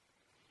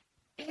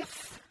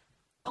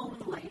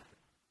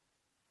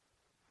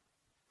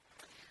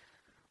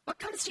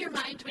comes to your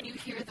mind when you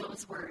hear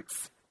those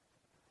words?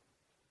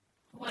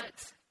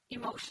 What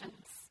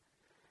emotions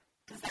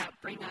does that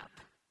bring up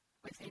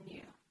within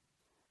you?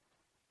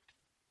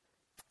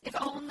 If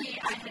only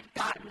I had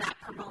gotten that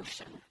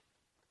promotion.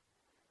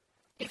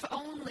 If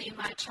only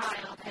my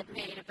child had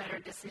made a better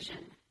decision.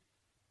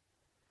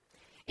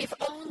 If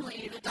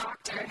only the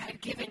doctor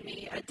had given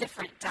me a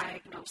different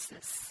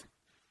diagnosis.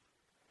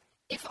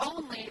 If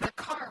only the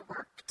car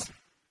worked.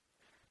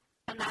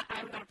 And that,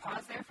 I'm going to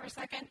pause there for a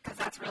second because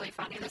that's really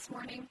funny this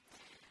morning.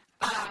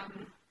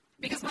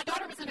 Because my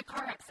daughter was in a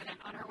car accident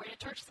on her way to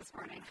church this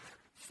morning.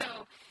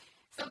 So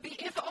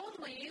the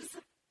if-onlys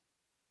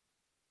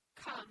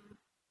come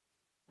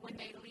when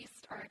they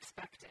least are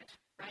expected,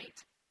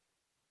 right?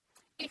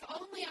 If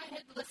only I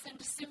had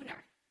listened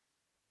sooner.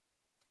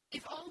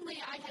 If only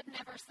I had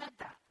never said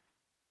that.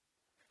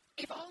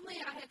 If only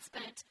I had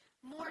spent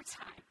more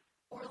time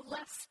or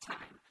less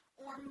time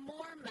or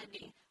more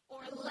money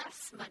or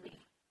less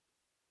money.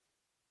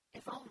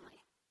 If only.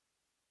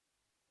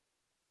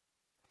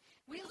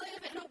 We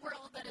live in a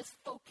world that is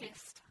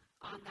focused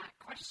on that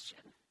question.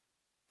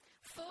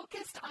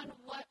 Focused on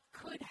what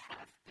could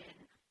have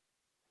been.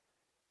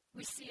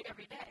 We see it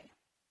every day.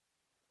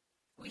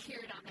 We hear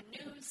it on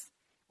the news.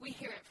 We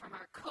hear it from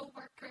our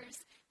coworkers.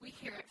 We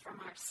hear it from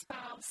our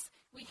spouse.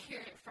 We hear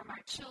it from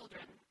our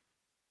children.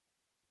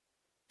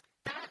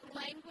 That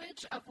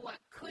language of what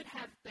could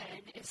have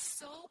been is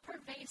so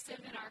pervasive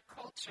in our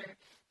culture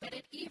that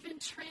it even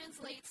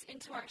translates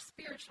into our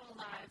spiritual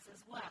lives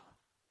as well.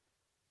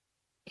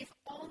 If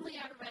only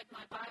I read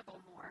my Bible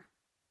more.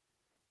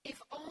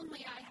 If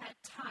only I had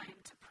time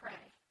to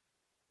pray.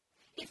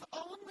 If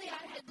only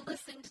I had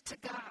listened to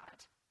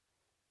God.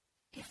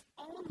 If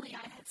only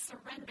I had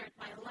surrendered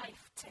my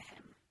life to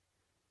Him.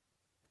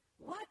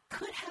 What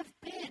could have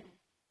been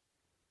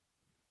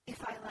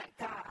if I let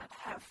God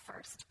have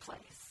first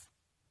place?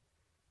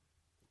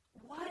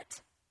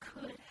 What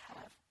could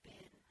have been?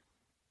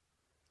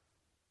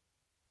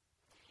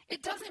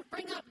 It doesn't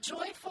bring up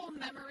joyful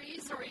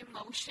memories or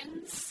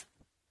emotions.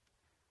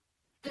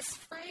 This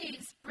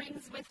phrase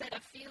brings with it a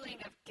feeling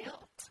of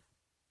guilt,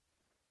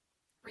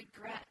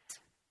 regret,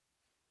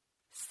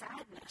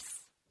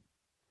 sadness,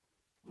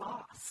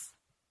 loss.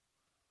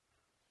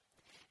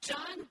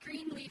 John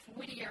Greenleaf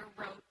Whittier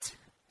wrote,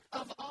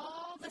 "Of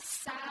all the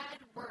sad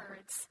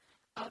words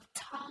of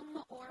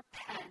tongue or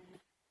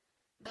pen,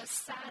 the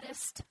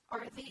saddest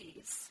are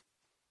these,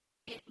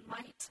 it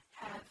might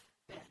have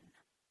been."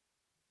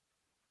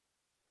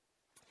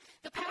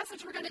 The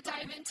passage we're going to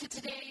dive into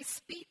today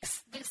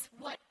speaks this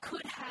what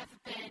could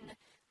have been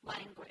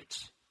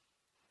language.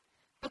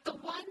 But the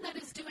one that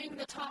is doing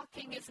the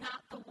talking is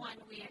not the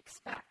one we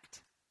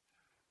expect.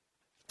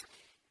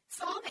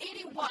 Psalm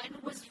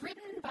 81 was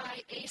written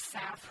by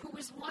Asaph, who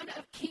was one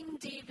of King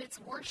David's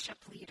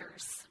worship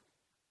leaders.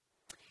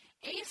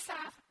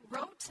 Asaph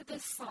wrote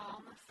this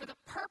psalm for the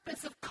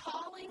purpose of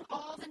calling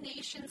all the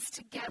nations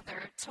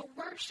together to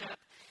worship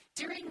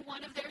during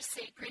one of their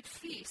sacred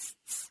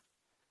feasts.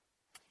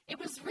 It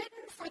was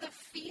written for the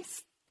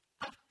Feast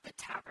of the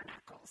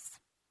Tabernacles.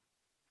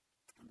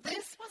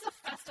 This was a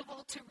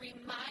festival to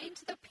remind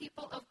the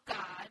people of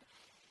God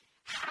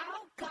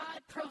how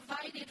God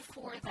provided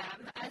for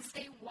them as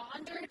they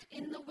wandered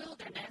in the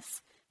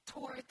wilderness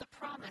toward the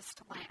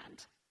promised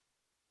land.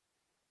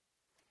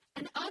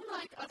 And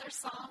unlike other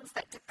psalms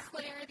that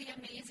declare the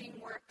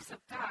amazing works of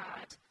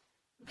God,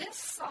 this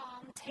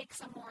psalm takes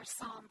a more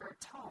somber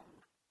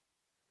tone.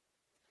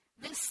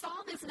 This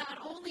psalm is not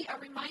only a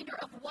reminder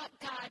of what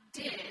God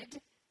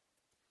did,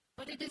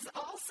 but it is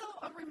also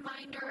a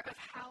reminder of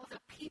how the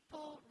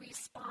people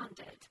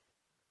responded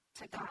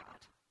to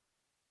God.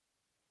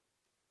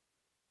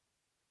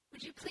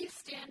 Would you please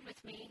stand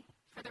with me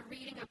for the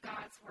reading of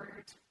God's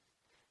word?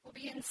 We'll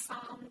be in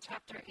Psalm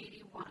chapter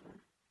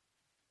 81.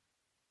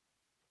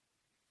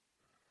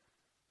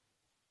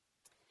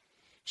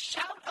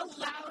 Shout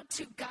aloud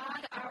to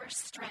God our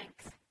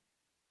strength.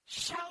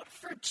 Shout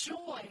for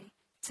joy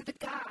to the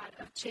God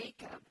of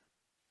Jacob.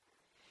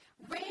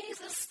 Raise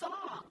a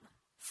song.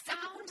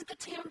 Sound the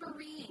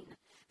tambourine,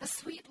 the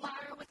sweet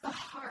lyre with the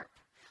harp.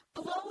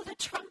 Blow the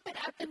trumpet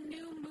at the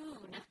new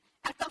moon,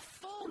 at the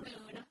full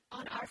moon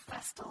on our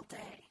festal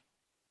day.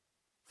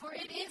 For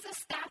it is a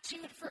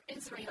statute for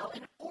Israel,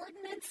 an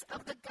ordinance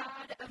of the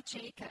God of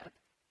Jacob.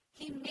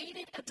 He made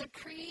it a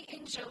decree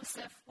in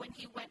Joseph when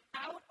he went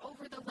out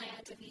over the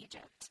land of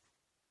Egypt.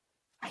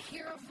 I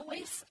hear a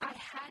voice I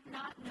had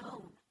not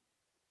known.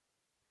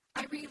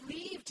 I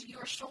relieved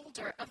your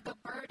shoulder of the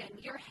burden.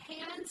 Your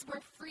hands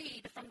were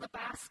freed from the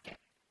basket.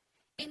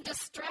 In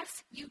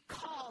distress you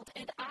called,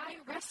 and I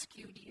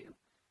rescued you.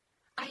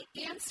 I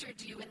answered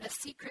you in the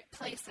secret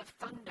place of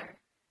thunder.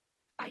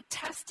 I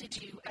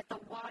tested you at the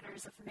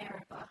waters of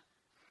Meribah.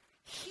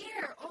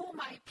 Hear, O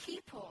my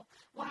people,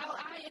 while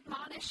I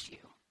admonish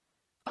you.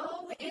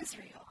 O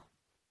Israel,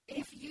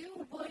 if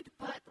you would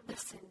but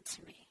listen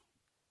to me.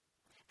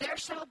 There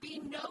shall be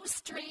no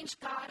strange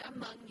God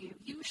among you.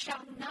 You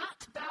shall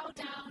not bow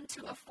down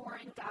to a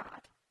foreign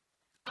God.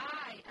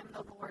 I am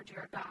the Lord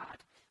your God,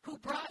 who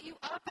brought you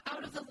up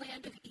out of the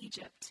land of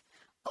Egypt.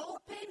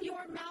 Open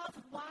your mouth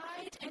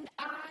wide, and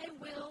I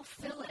will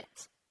fill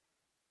it.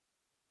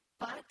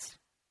 But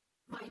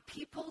my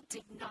people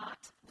did not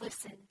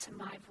listen to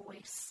my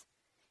voice.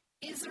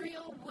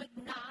 Israel would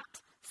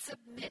not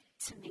submit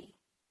to me.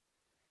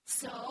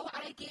 So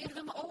I gave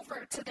them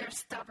over to their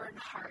stubborn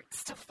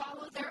hearts to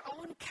follow their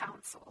own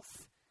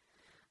counsels.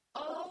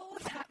 Oh,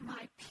 that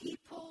my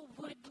people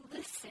would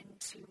listen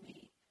to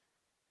me,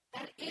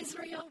 that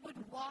Israel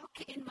would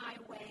walk in my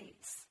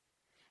ways.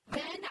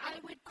 Then I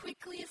would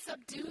quickly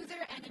subdue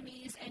their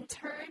enemies and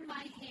turn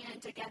my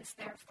hand against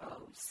their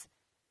foes.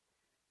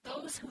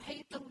 Those who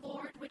hate the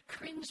Lord would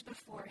cringe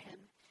before him,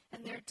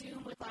 and their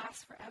doom would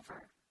last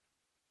forever.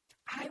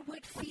 I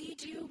would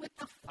feed you with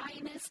the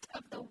finest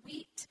of the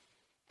wheat,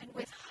 and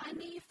with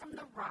honey from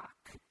the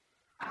rock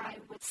I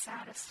would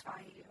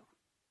satisfy you.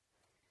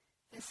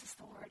 This is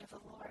the word of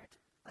the Lord.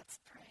 Let's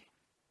pray.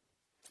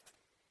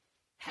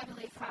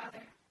 Heavenly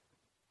Father,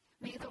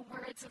 may the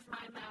words of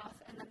my mouth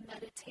and the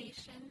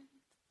meditation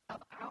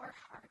of our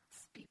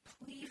hearts be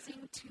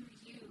pleasing to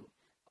you,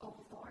 O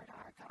Lord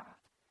our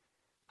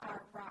God,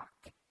 our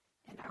rock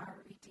and our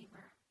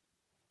Redeemer.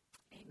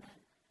 Amen.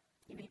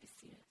 You may be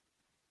seated.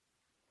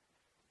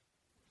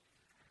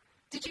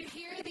 Did you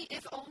hear the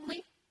if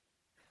only?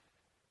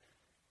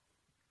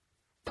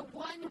 The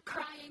one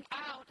crying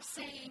out,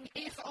 saying,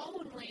 if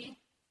only,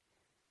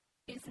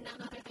 is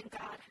none other than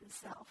God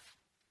himself.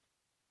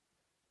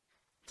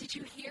 Did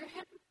you hear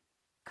him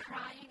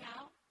crying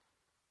out,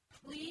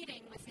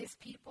 pleading with his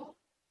people?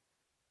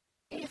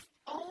 If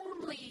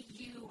only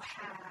you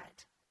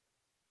had.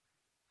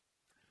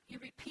 He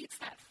repeats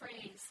that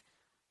phrase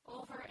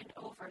over and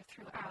over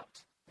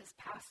throughout this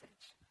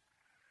passage.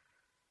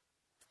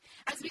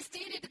 As we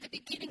stated at the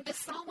beginning, this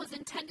psalm was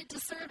intended to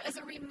serve as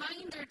a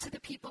reminder to the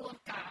people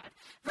of God.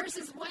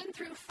 Verses 1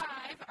 through 5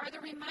 are the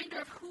reminder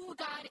of who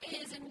God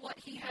is and what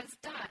he has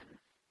done.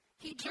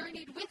 He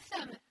journeyed with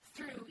them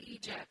through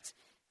Egypt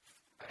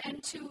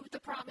and to the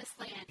promised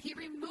land. He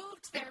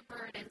removed their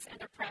burdens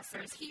and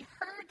oppressors. He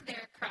heard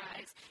their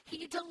cries.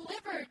 He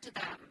delivered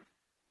them.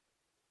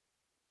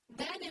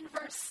 Then in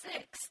verse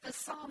 6, the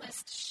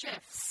psalmist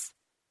shifts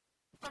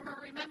from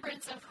a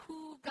remembrance of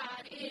who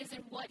God is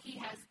and what he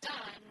has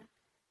done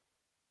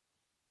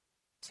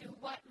to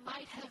what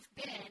might have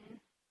been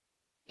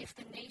if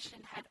the nation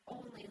had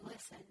only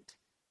listened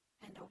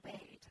and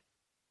obeyed.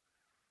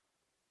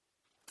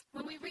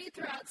 When we read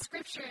throughout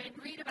Scripture and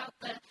read about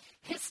the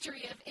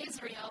history of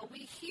Israel, we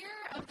hear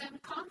of them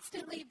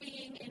constantly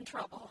being in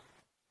trouble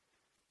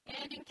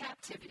and in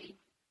captivity.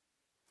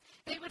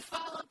 They would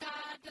follow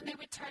God, then they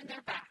would turn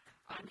their back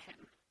on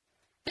him.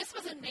 This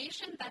was a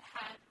nation that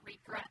had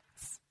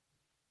regrets.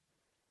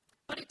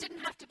 But it didn't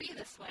have to be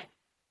this way.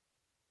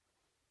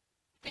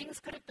 Things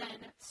could have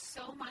been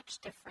so much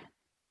different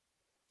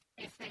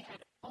if they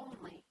had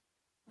only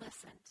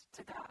listened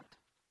to God.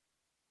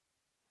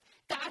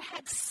 God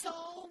had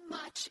so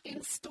much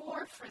in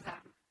store for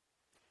them.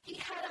 He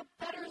had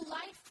a better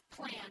life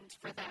planned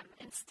for them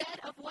instead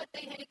of what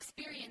they had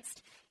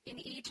experienced in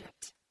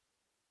Egypt.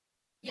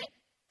 Yet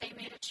they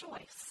made a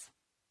choice,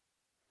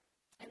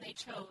 and they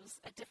chose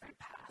a different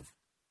path.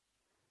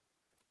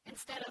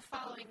 Instead of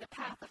following the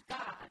path of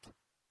God,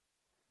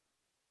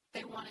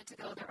 they wanted to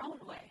go their own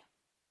way,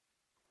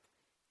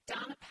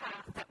 down a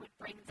path that would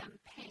bring them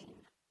pain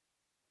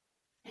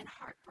and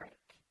heartbreak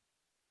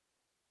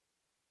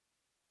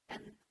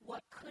and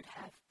what could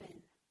have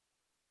been.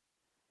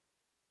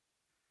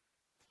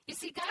 You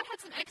see, God had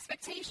some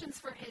expectations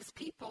for his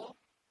people.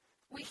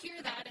 We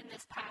hear that in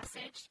this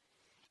passage.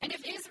 And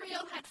if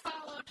Israel had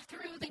followed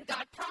through, then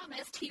God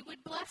promised he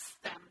would bless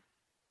them.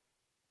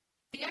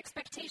 The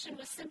expectation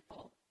was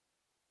simple.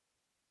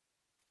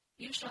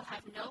 You shall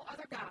have no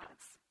other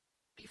gods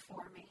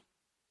before me.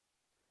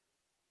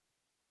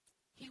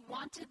 He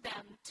wanted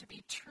them to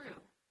be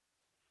true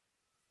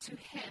to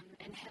him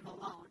and him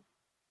alone.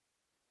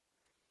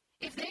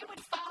 If they would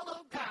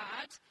follow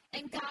God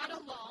and God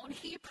alone,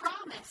 he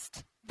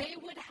promised they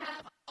would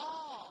have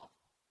all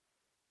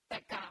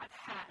that God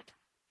had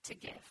to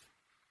give.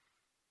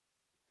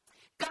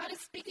 God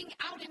is speaking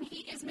out, and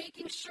he is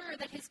making sure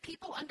that his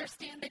people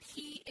understand that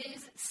he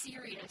is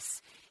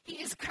serious. He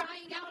is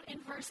crying out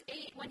in verse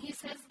 8 when he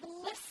says,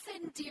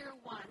 listen, dear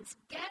ones,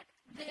 get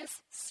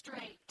this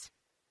straight.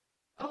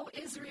 Oh,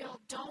 Israel,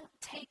 don't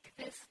take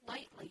this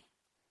lightly.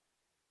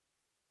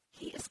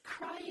 He is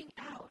crying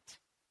out,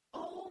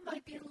 oh, my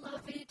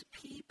beloved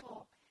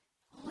people,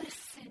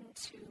 listen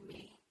to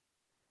me.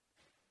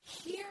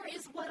 Here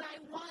is what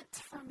I want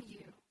from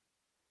you.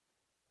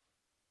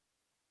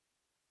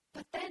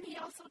 But then he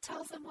also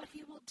tells them what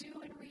he will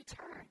do in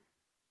return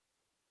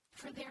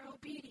for their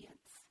obedience.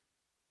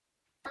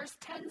 Verse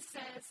 10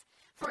 says,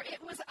 for it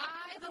was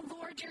I, the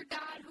Lord your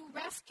God, who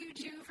rescued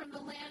you from the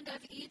land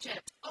of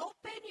Egypt.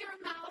 Open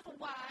your mouth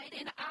wide,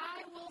 and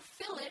I will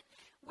fill it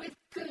with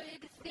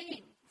good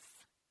things.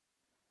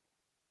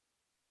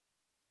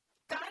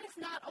 God is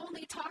not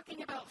only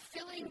talking about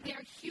filling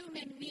their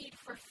human need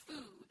for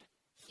food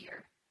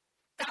here.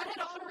 God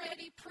had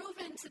already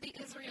proven to the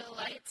Israelites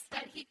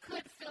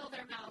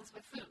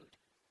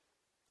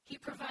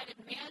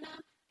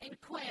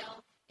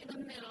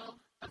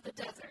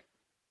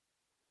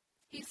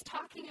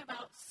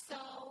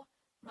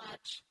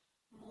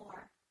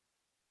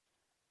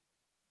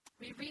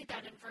read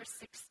that in verse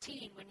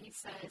 16 when he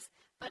says,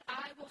 "But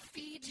I will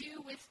feed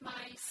you with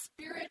my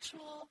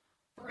spiritual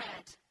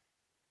bread.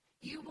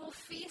 You will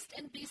feast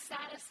and be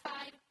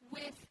satisfied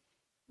with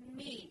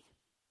me,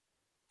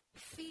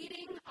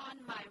 feeding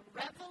on my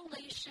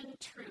revelation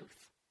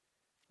truth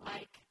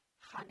like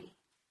honey."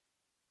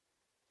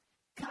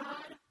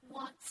 God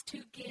wants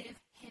to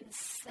give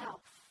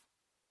himself.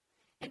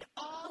 And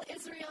all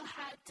Israel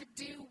had to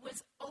do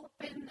was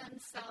open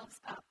themselves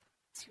up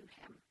to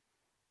him.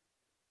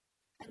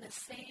 And the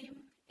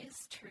same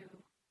is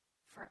true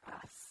for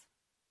us.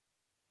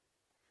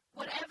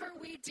 Whatever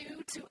we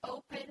do to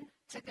open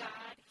to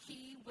God,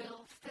 he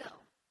will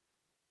fill.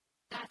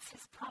 That's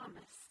his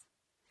promise.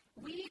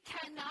 We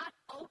cannot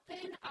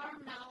open our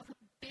mouth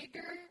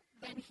bigger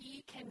than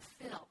he can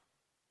fill.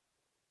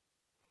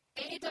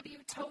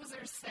 A.W.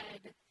 Tozer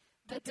said,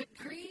 "The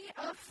degree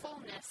of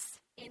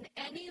fullness in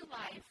any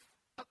life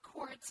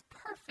accords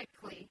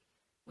perfectly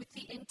with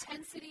the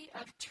intensity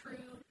of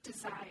true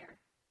desire.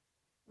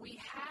 We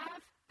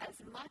have as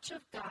much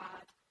of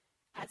God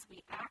as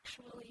we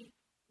actually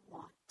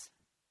want."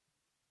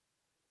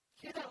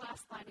 Hear that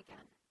last line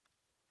again.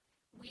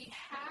 We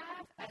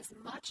have as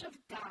much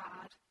of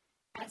God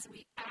as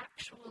we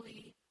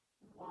actually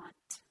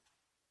want.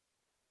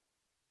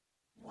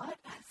 What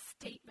a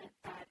statement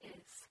that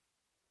is.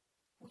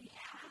 We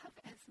have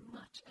as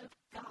much of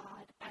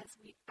God as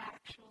we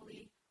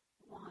actually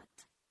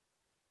want.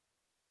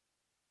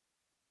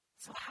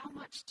 So how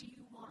much do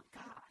you want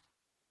God?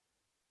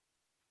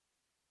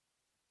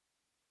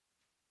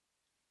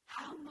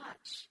 How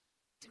much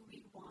do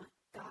we want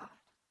God?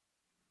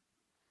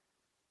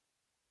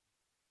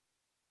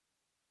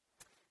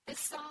 This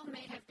psalm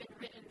may have been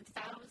written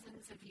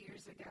thousands of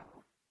years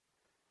ago,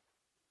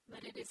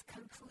 but it is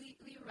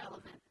completely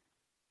relevant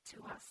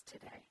to us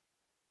today.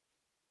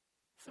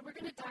 So we're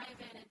going to dive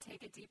in and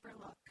take a deeper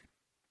look.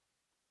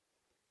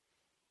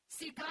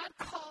 See, God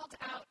called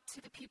out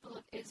to the people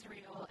of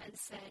Israel and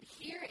said,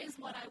 "Here is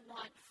what I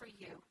want for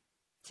you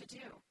to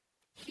do.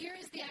 Here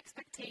is the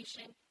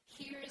expectation.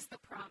 Here is the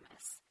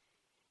promise."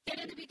 Yet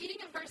in the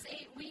beginning of verse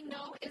 8, we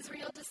know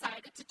Israel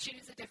decided to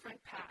choose a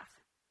different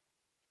path.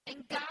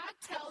 And God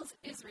tells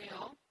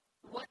Israel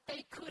what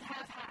they could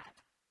have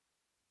had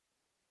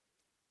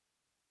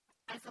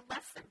as a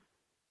lesson.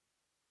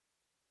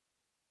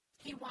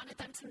 He wanted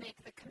them to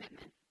make the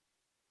commitment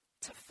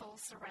to full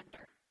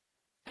surrender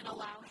and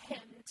allow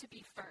him to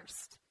be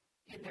first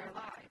in their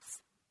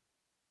lives.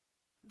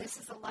 This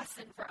is a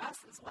lesson for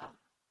us as well.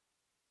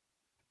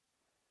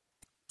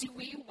 Do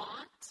we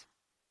want,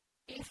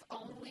 if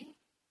only,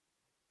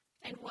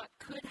 and what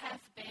could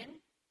have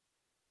been,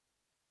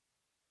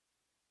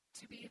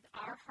 to be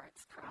our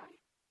heart's cry?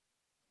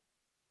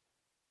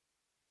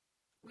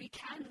 We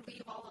can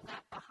leave all of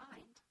that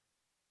behind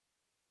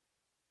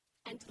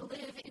and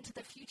live into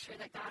the future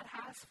that God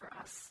has for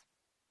us.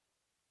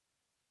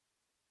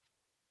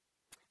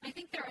 I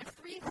think there are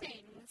three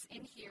things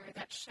in here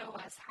that show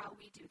us how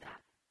we do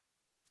that.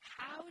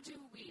 How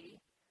do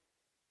we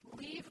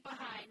leave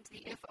behind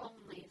the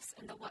if-onlys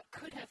and the what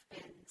could have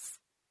beens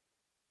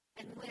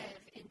and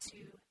live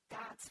into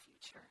God's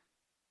future?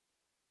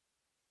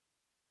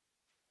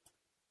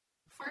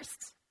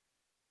 First,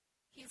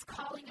 he's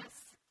calling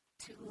us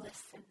to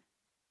listen.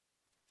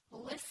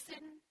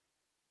 Listen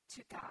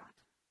to God.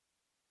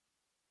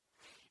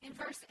 In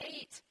verse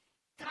 8,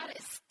 God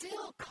is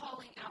still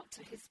calling out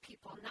to his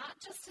people, not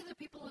just to the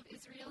people of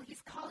Israel.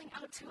 He's calling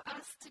out to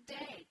us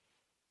today,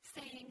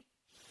 saying,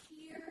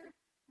 "Hear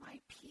my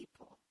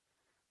people,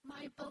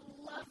 my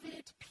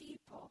beloved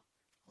people,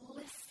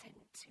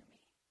 listen to me.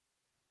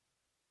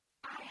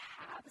 I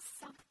have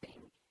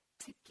something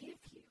to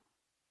give you."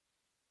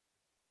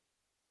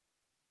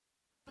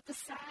 But the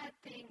sad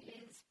thing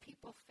is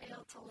people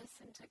fail to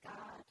listen to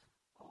God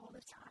all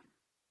the time.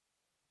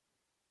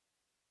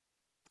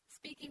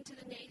 Speaking to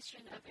the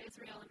nation of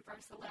Israel in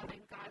verse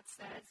 11, God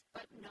says,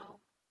 "But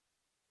no,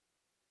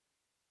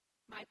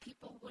 my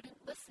people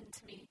wouldn't listen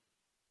to me.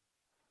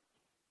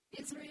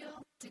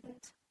 Israel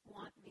didn't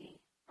want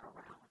me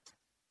around."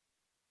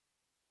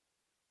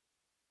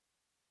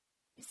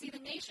 You see, the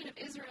nation of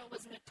Israel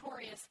was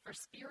notorious for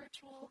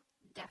spiritual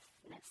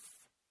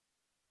deafness.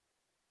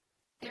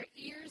 Their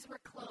ears were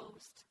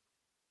closed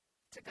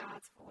to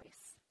God's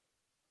voice.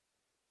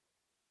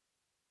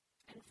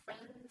 And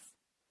friends,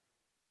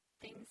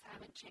 things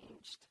haven't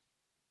changed.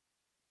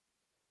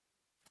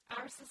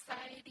 Our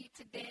society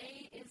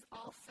today is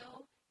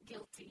also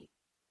guilty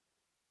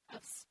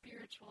of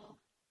spiritual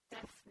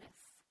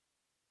deafness.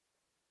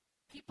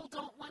 People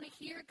don't want to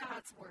hear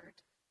God's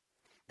word.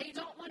 They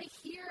don't want to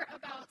hear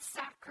about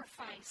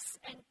sacrifice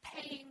and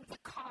paying the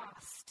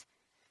cost.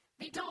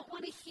 They don't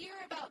want to hear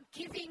about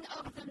giving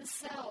of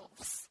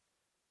themselves.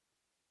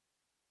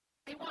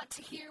 They want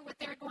to hear what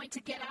they're going to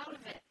get out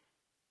of it.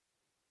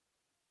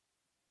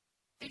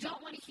 They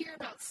don't want to hear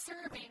about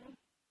serving,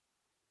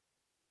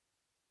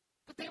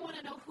 but they want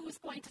to know who's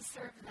going to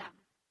serve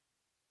them.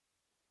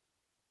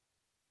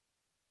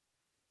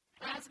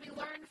 As we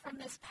learn from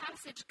this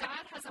passage,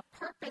 God has a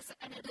purpose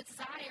and a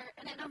desire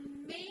and an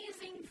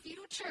amazing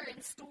future future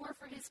in store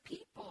for his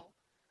people.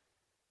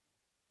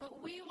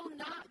 But we will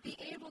not be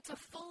able to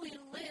fully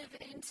live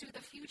into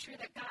the future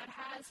that God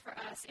has for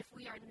us if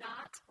we are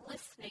not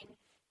listening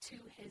to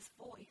his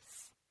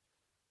voice.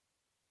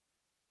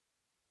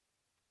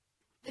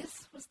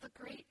 This was the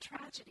great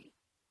tragedy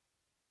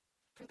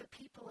for the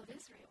people of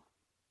Israel.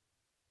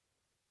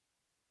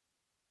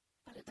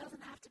 But it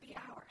doesn't have to be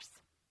ours.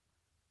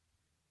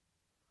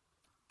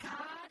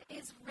 God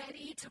is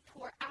ready to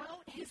pour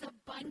out his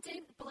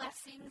abundant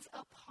blessings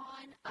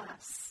upon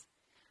us,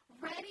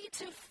 ready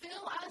to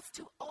fill us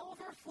to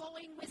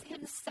overflowing with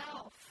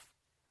himself.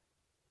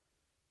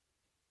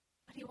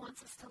 But he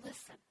wants us to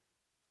listen.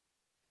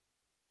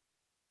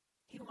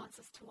 He wants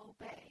us to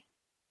obey.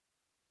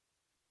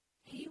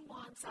 He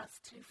wants us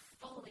to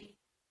fully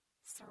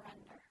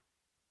surrender.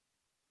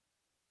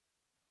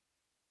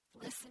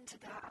 Listen to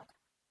God.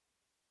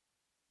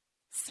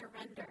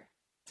 Surrender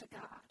to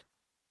God.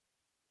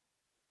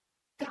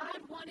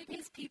 God wanted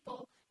his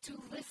people to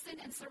listen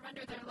and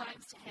surrender their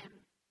lives to him.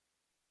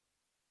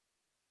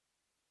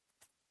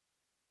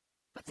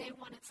 But they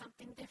wanted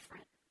something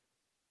different.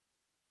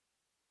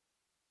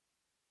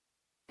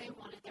 They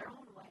wanted their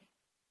own way.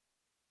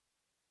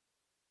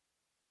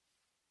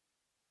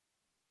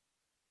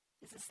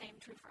 Is the same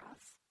true for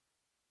us?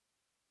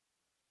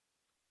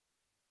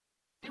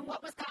 And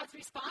what was God's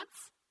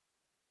response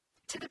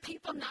to the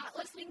people not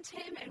listening to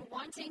him and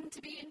wanting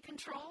to be in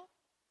control?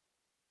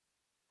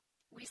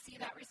 We see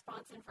that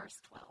response in verse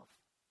 12.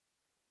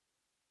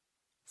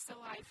 So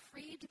I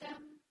freed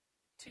them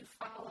to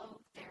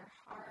follow their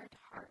hard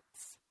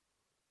hearts,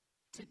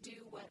 to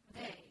do what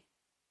they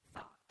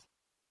thought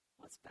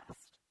was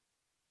best.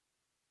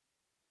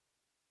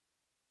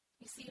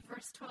 You see,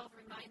 verse 12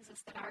 reminds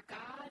us that our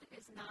God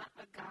is not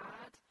a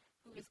God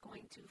who is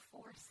going to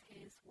force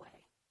his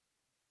way.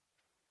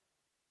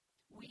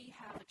 We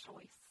have a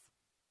choice.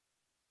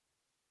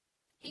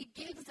 He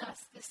gives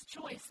us this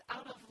choice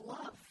out of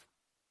love.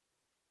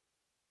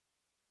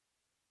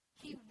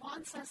 He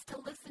wants us to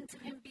listen to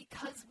him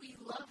because we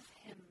love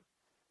him,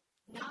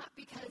 not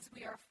because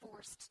we are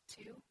forced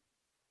to.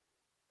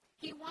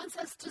 He wants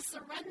us to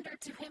surrender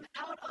to him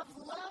out of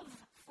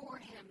love for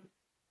him,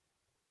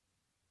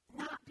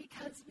 not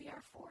because we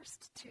are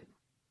forced to.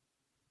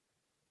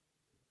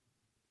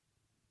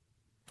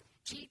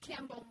 G.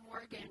 Campbell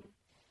Morgan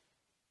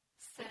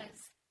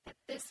says that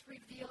this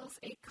reveals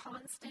a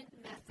constant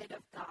method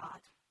of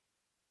God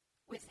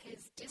with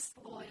his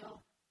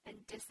disloyal and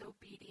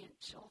disobedient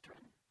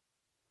children.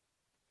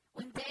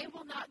 When they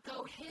will not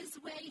go his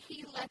way,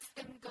 he lets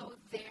them go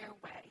their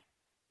way.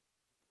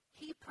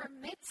 He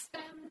permits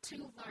them to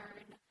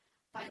learn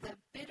by the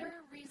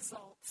bitter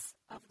results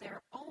of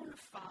their own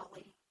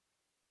folly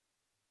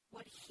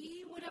what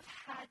he would have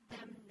had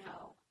them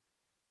know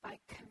by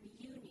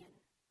communion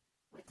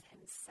with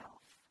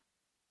himself.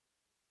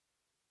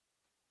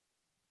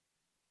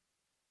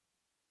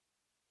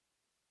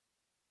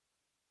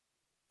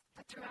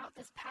 But throughout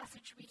this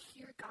passage, we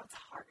hear God's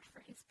heart for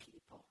his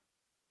people.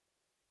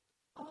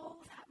 Oh,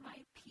 that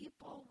my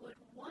people would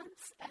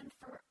once and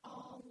for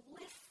all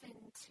listen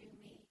to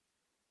me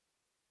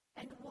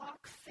and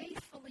walk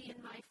faithfully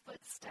in my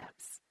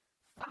footsteps,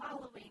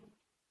 following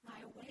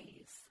my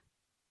ways.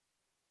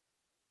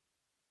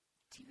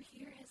 Do you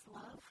hear his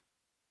love?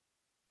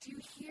 Do you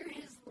hear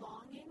his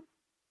longing?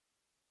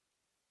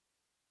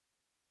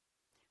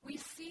 We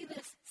see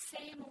this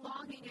same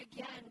longing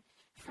again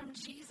from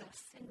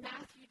Jesus in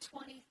Matthew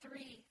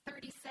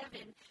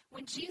 23:37,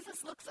 when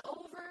Jesus looks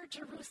over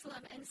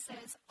Jerusalem and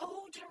says,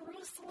 "Oh,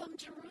 Jerusalem,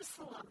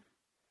 Jerusalem,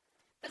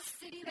 the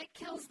city that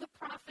kills the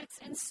prophets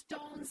and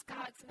stones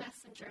God's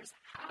messengers,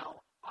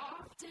 how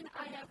often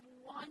I have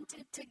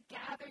wanted to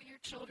gather your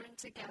children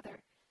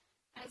together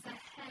as a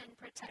hen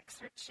protects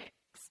her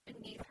chicks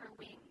beneath her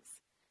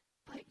wings,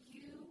 but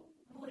you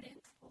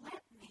wouldn't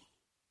let me."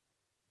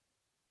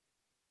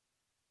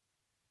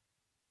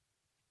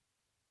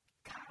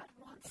 God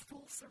wants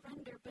full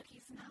surrender, but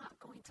he's not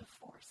going to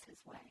force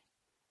his way.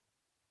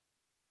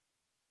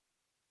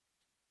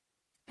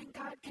 And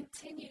God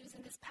continues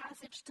in this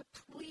passage to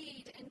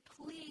plead and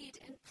plead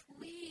and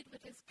plead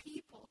with his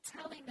people,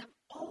 telling them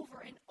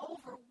over and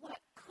over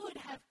what could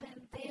have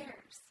been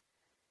theirs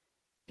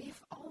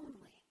if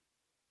only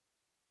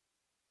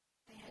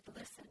they had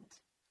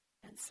listened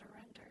and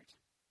surrendered.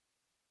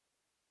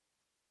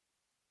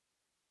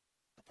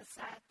 But the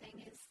sad thing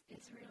is,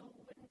 Israel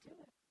wouldn't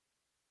do it.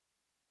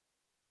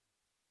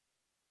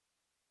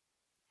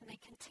 And they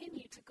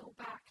continue to go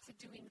back to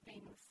doing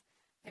things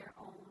their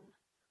own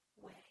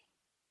way.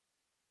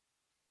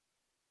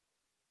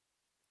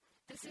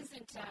 This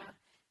isn't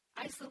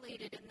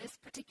isolated in this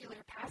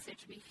particular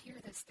passage. We hear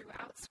this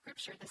throughout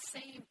Scripture, the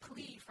same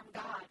plea from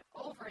God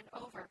over and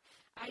over.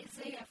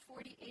 Isaiah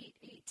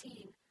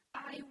 48:18.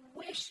 I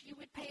wish you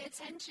would pay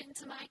attention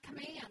to my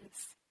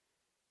commands.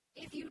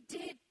 If you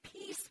did,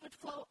 peace would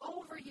flow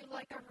over you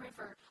like a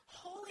river.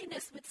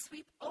 Holiness would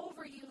sweep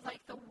over you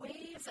like the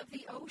waves of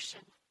the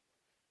ocean.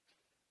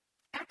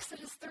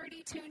 Exodus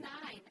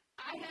 32:9.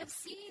 I have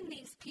seen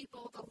these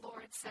people, the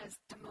Lord says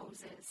to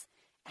Moses,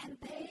 and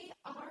they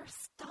are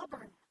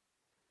stubborn.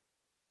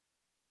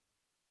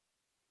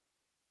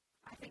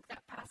 I think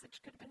that passage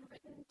could have been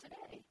written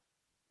today.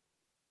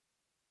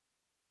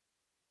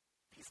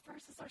 These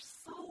verses are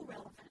so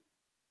relevant.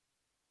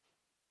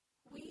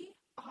 We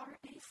are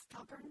a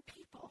stubborn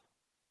people.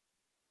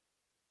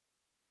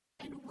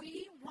 And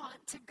we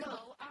want to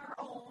go our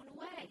own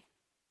way.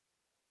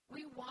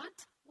 We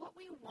want what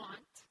we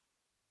want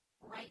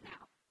right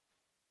now.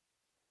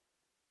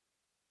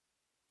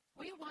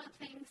 We want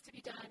things to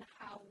be done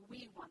how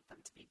we want them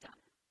to be done.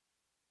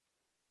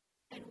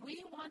 And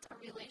we want a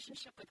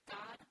relationship with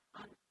God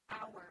on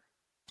our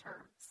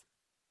terms,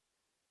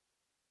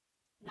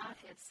 not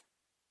his.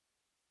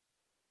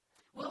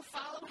 We'll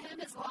follow him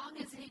as long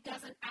as he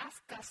doesn't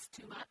ask us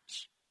too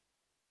much.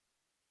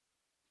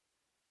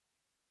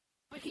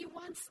 But he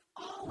wants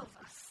all of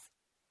us.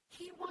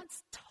 He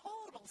wants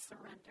total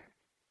surrender,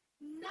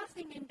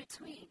 nothing in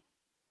between.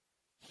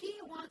 He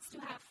wants to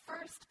have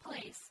first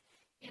place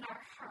in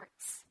our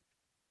hearts.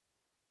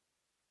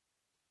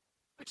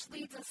 Which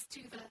leads us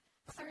to the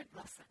third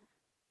lesson.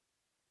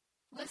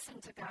 Listen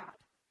to God,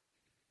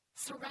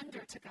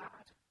 surrender to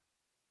God,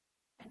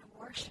 and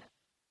worship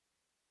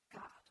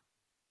God.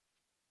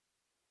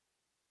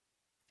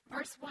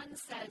 Verse 1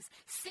 says,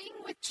 "Sing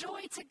with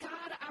joy to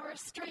God, our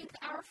strength,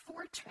 our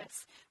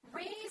fortress.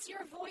 Raise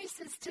your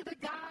voices to the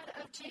God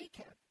of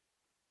Jacob."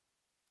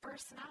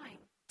 Verse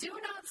 9, "Do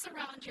not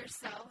surround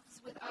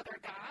yourselves with other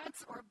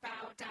gods or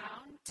bow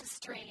down to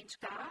strange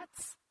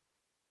gods."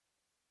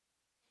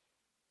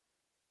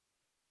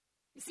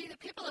 You see, the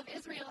people of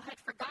Israel had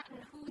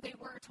forgotten who they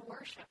were to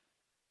worship.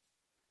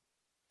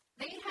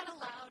 They had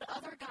allowed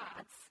other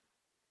gods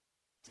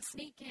to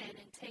sneak in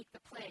and take the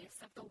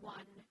place of the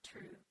one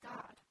true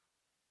God.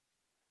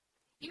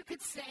 You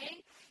could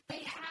say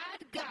they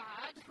had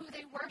God, who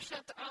they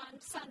worshipped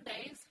on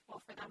Sundays, well,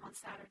 for them on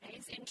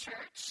Saturdays, in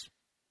church,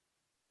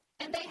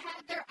 and they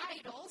had their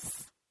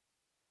idols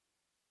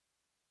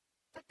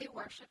that they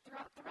worshiped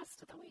throughout the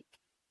rest of the week.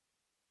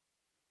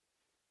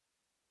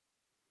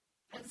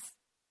 Has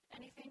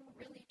anything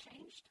really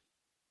changed?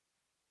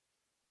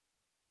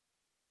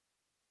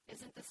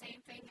 Isn't the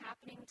same thing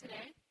happening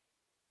today?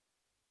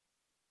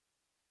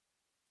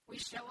 We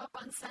show up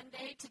on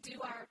Sunday to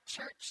do our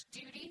church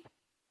duty,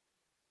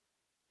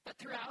 but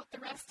throughout the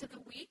rest of the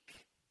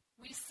week,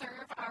 we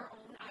serve our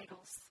own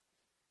idols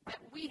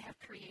that we have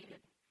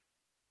created.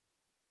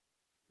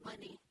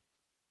 Money,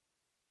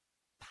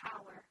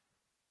 power,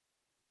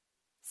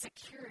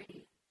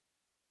 security,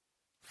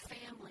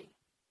 family,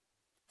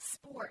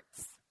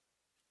 sports,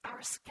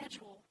 our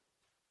schedule.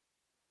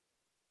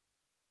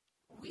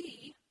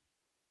 We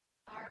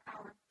are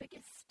our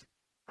biggest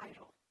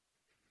idol.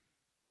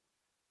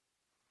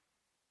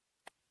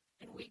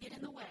 And we get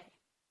in the way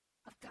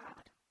of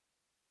God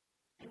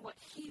and what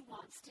he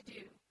wants to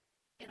do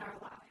in our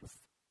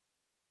lives.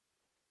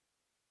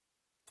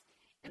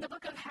 In the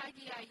book of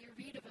Haggai, you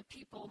read of a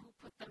people who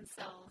put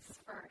themselves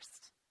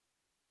first,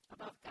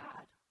 above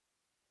God.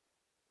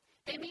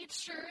 They made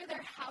sure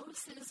their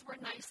houses were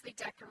nicely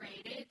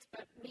decorated,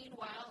 but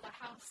meanwhile the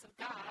house of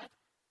God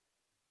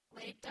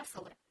lay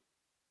desolate.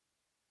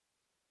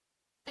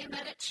 They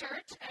met at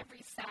church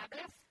every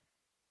Sabbath,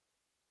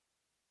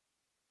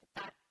 but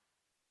that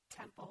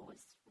temple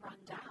was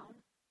run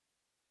down.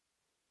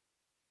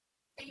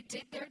 They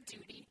did their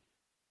duty,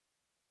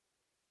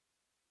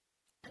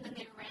 and then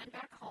they ran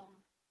back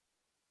home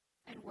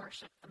and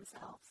worshiped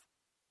themselves.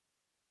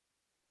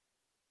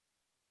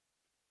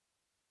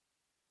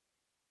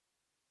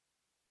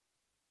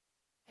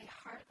 A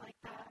heart like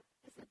that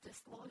is a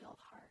disloyal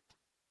heart.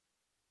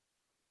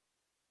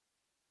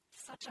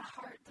 Such a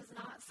heart does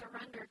not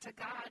surrender to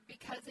God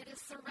because it is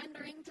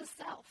surrendering to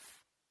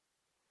self.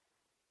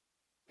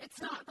 It's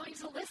not going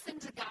to listen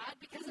to God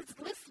because it's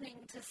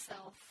listening to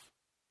self.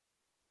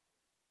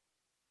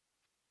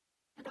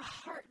 And a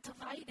heart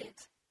divided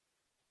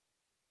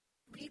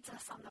leads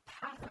us on the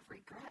path of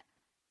regret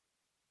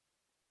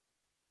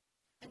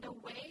and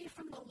away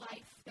from the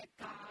life that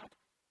God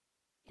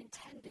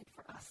intended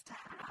for us to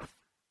have.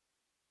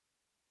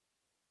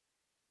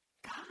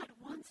 God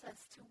wants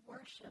us to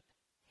worship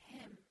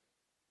him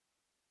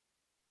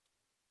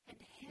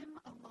and him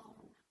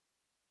alone.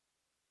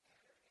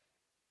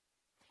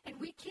 And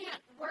we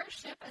can't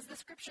worship, as the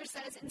scripture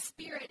says, in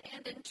spirit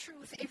and in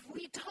truth if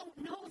we don't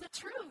know the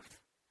truth.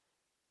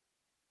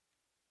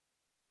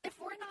 If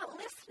we're not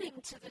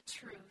listening to the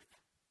truth,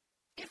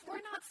 if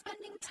we're not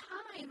spending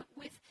time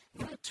with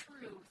the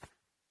truth,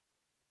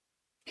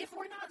 if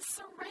we're not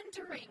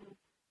surrendering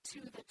to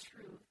the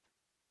truth,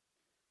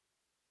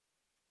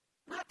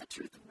 not the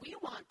truth we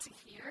want to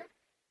hear,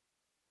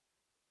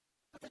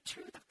 but the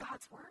truth of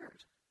God's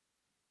word.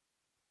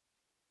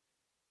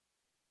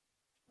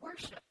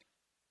 Worship,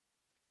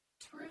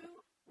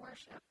 true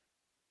worship,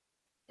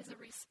 is a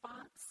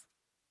response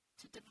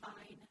to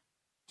divine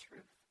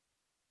truth.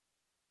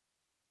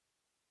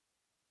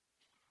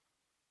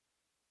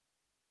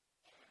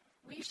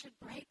 We should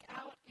break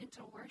out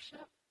into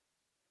worship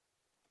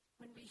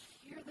when we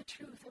hear the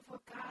truth of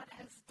what God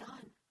has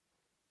done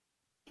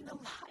in the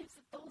lives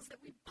of those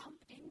that we bump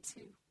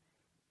into.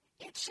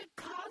 It should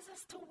cause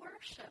us to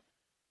worship.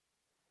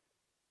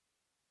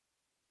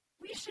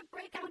 We should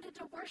break out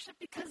into worship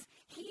because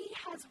he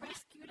has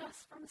rescued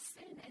us from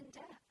sin and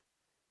death.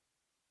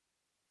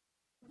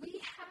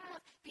 We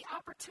have the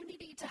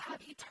opportunity to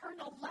have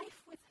eternal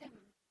life with him.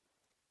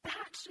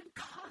 That should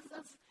cause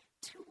us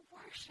to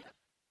worship.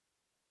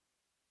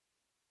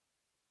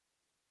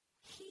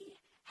 He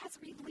has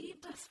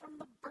relieved us from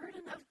the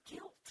burden of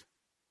guilt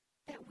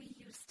that we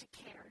used to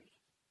carry.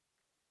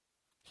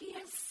 He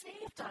has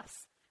saved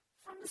us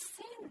from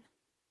sin.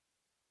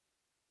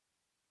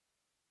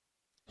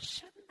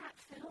 Shouldn't that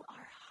fill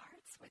our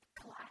hearts with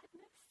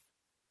gladness?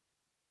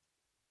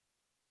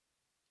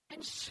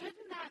 And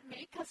shouldn't that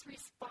make us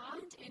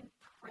respond in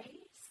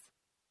praise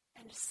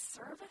and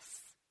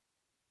service?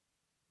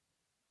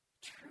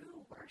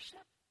 True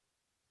worship?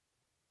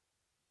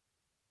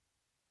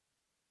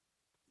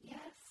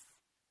 Yes,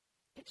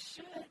 it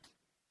should.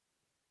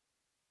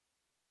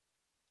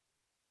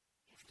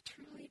 If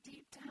truly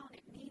deep down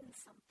it means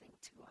something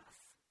to us.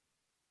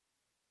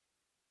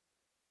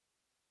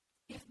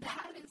 If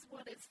that is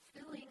what is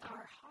filling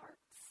our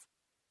hearts,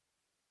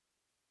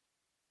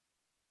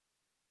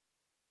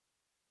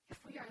 if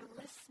we are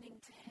listening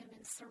to him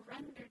and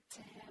surrendered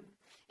to him,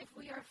 if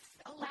we are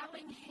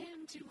allowing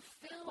him to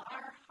fill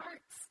our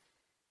hearts,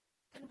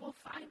 then we'll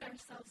find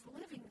ourselves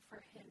living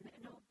for him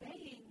and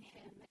obeying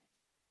him.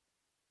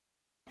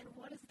 And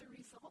what is the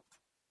result?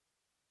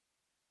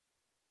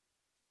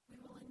 We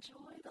will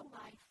enjoy the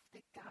life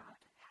that God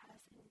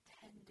has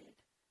intended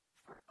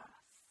for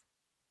us.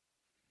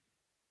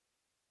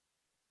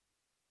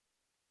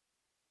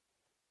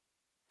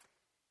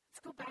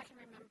 Let's go back and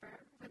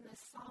remember when this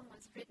psalm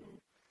was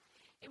written.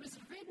 It was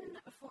written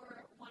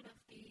for one of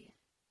the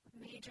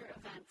major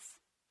events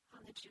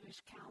on the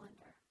Jewish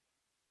calendar.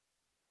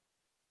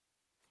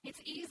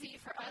 It's easy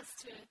for us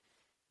to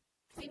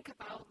think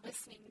about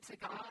listening to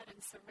God and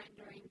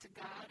surrendering to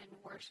God and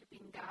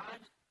worshiping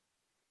God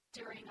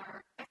during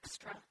our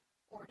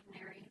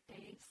extraordinary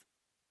days.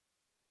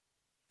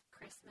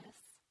 Christmas,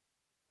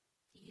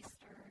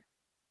 Easter,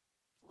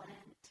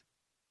 Lent,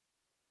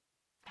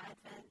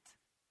 Advent.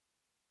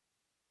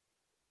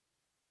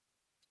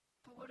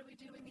 But what do we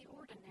do in the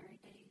ordinary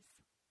days?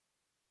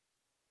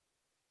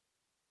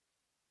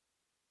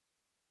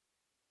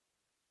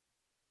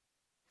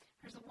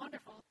 There's a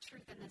wonderful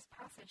truth in this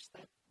passage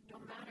that no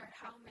matter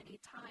how many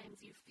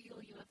times you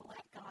feel you have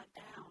let God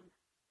down,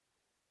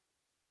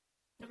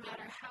 no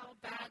matter how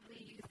badly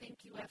you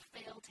think you have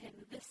failed him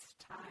this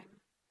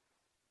time,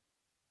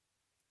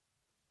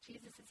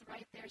 Jesus is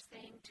right there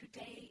saying,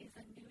 today is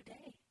a new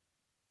day.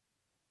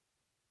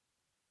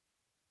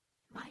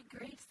 My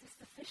grace is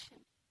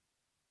sufficient.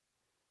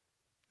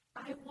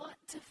 I want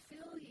to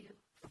fill you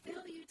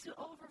to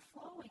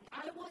overflowing.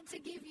 I want to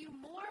give you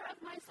more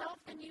of myself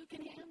than you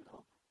can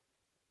handle.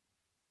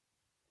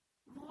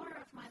 More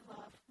of my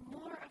love,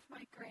 more of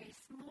my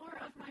grace, more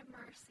of my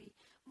mercy,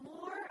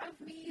 more of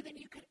me than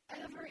you could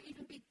ever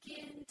even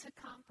begin to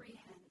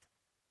comprehend.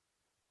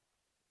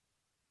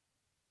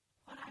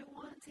 What I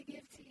want to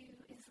give to you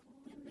is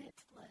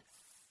limitless.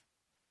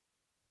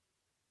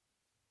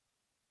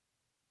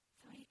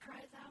 So he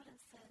cries out and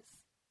says,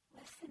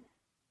 listen,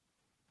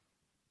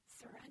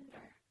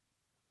 surrender,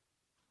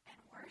 and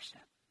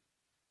worship.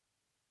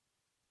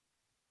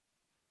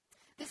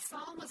 This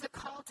psalm was a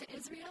call to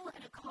Israel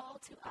and a call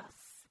to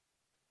us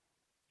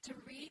to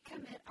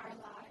recommit our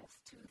lives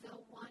to the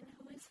one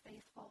who is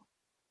faithful,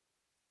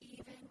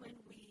 even when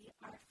we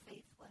are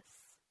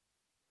faithless.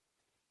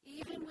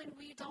 Even when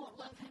we don't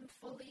love him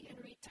fully in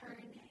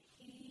return,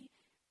 he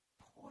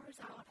pours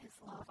out his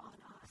love on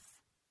us.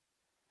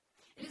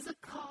 It is a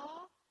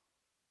call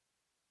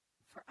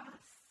for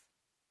us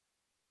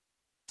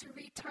to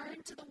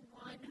return to the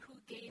one who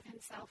gave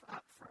himself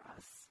up for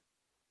us,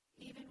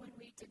 even when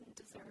we didn't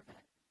deserve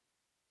it.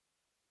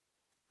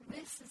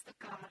 This is the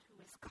God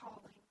who is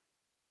calling.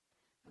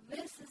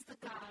 This is the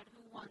God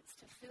who wants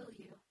to fill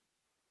you.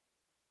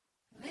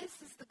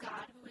 This is the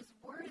God who is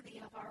worthy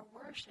of our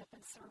worship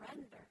and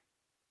surrender.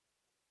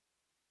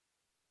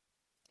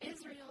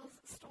 Israel's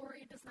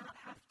story does not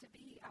have to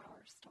be our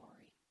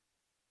story.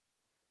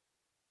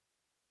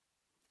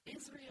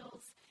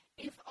 Israel's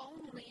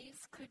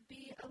if-onlys could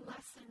be a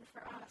lesson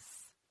for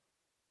us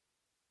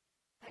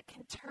that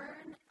can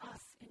turn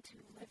us into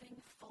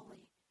living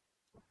fully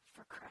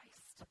for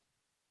Christ.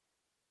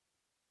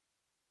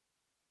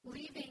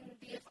 Leaving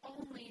the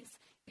if-onlys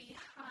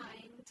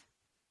behind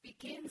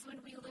begins when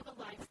we live a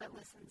life that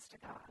listens to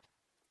God,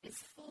 is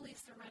fully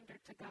surrendered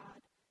to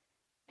God,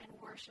 and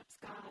worships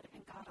God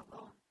and God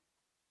alone.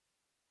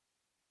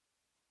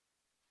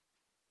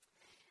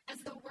 As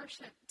the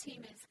worship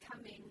team is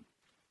coming,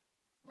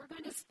 we're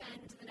going to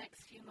spend the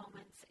next few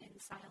moments in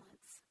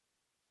silence.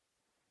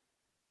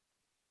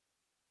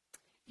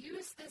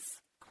 Use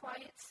this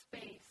quiet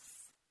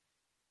space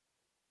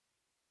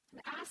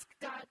and ask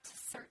God to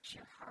search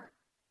your heart.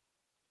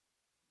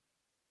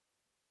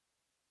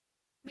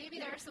 Maybe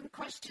there are some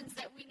questions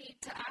that we need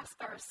to ask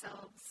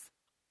ourselves.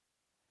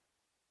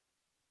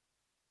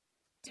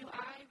 Do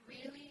I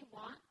really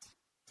want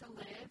to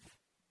live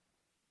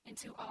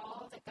into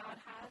all that God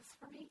has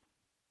for me?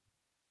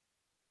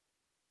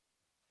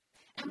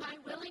 Am I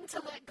willing to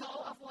let go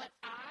of what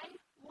I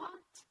want?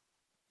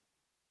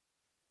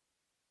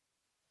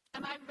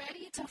 Am I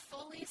ready to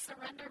fully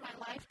surrender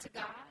my life to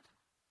God?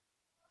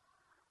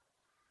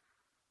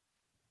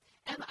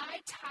 Am I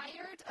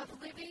tired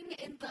of living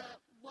in the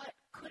what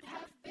could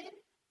have been?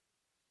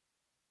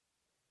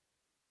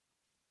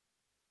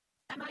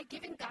 Am I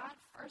giving God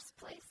first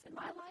place in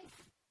my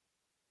life?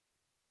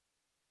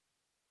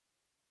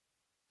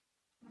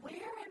 Where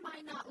am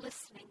I not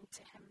listening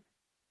to him?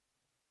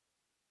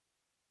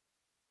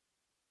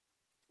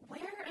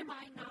 Where am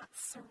I not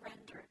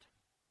surrendered?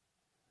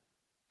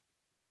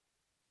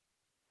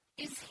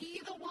 Is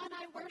he the one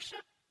I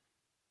worship?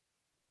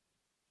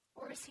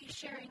 Or is he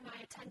sharing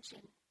my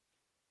attention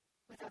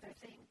with other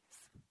things?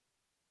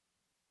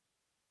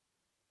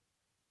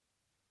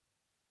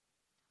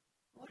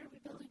 What are we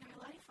building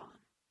our life on?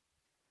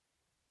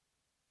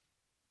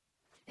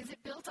 Is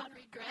it built on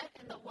regret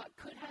and the what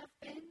could have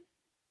been?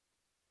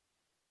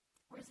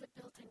 Or is it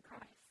built in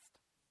Christ?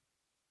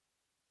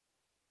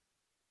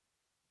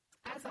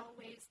 As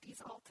always,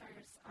 these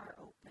altars are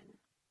open.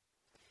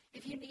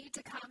 If you need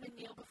to come and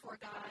kneel before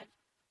God,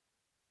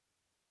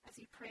 as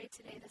you pray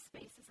today, the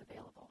space is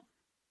available.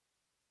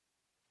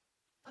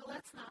 But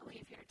let's not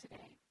leave here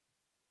today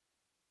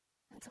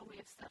until we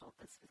have settled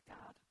this with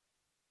God.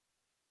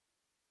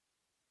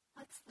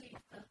 Let's leave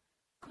the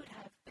could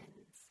have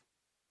beens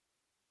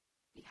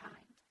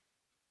behind.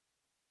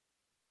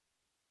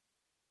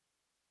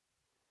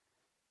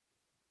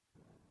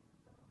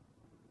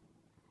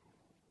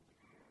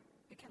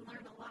 We can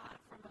learn a lot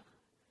from a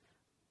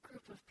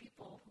group of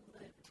people who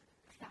lived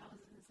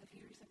thousands of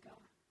years ago.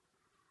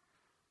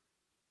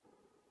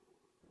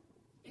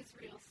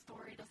 Israel's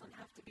story doesn't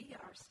have to be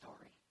our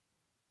story.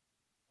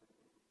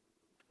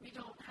 We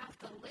don't have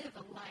to live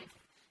a life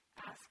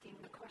asking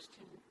the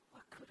question,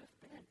 what could have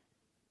been?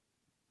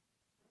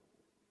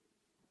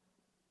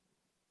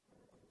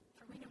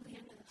 For we know the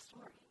end of the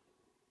story.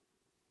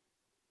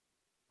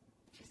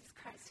 Jesus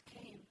Christ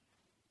came,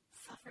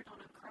 suffered on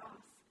a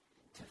cross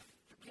to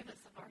forgive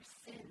us of our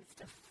sins,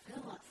 to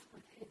fill us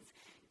with his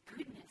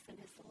goodness and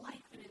his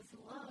life and his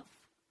love,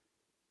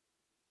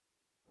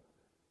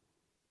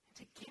 and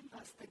to give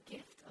us the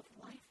gift of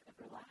life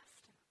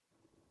everlasting.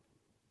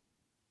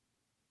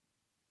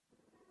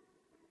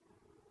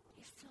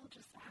 He still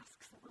just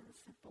asks one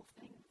simple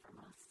thing from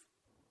us.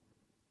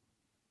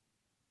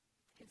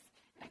 His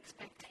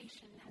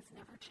expectation has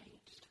never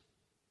changed.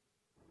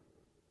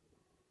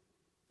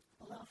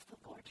 Love the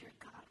Lord your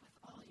God with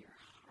all your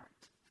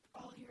heart, with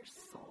all your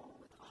soul,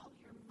 with all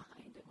your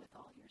mind, and with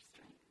all your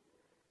strength.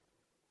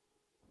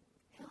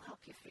 He'll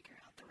help you figure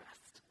out the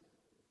rest.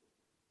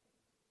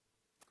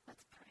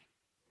 Let's pray.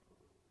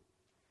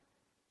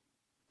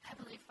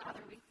 Heavenly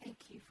Father, we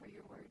thank you for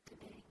your word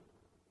today.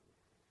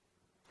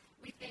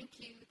 We thank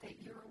you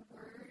that your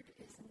word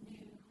is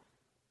new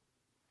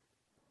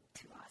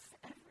to us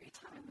every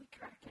time we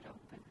crack it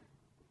open.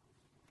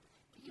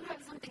 You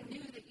have something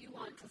new that you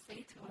want to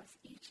say to us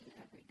each and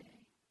every day.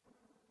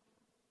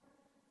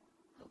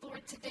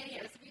 Lord, today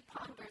as we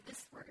ponder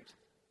this word,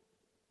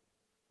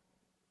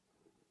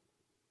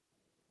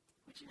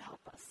 would you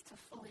help us to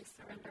fully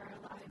surrender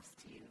our lives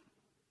to you?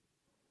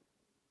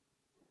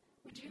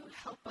 Would you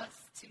help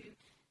us to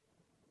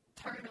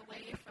turn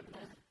away from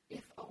the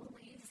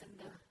if-onlys and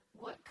the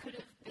what could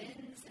have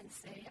beens and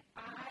say,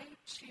 I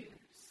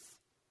choose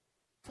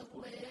to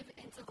live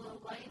into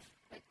the life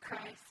that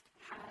Christ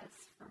has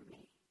for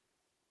me,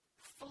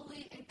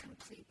 fully and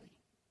completely,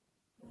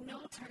 no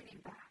turning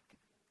back.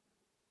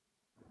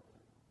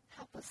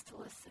 Help us to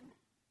listen.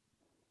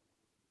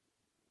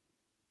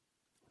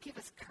 Give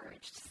us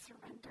courage to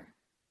surrender.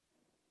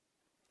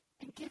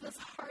 And give us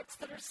hearts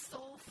that are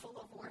so full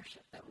of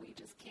worship that we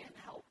just can't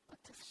help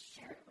but to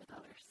share it with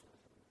others.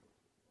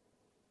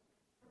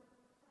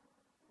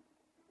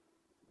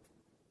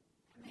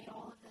 And may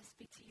all of this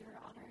be to your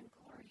honor and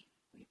glory,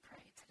 we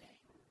pray today.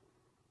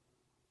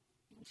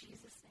 In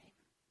Jesus' name,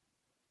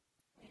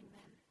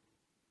 amen.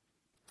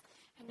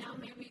 And now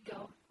may we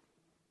go,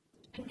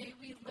 and may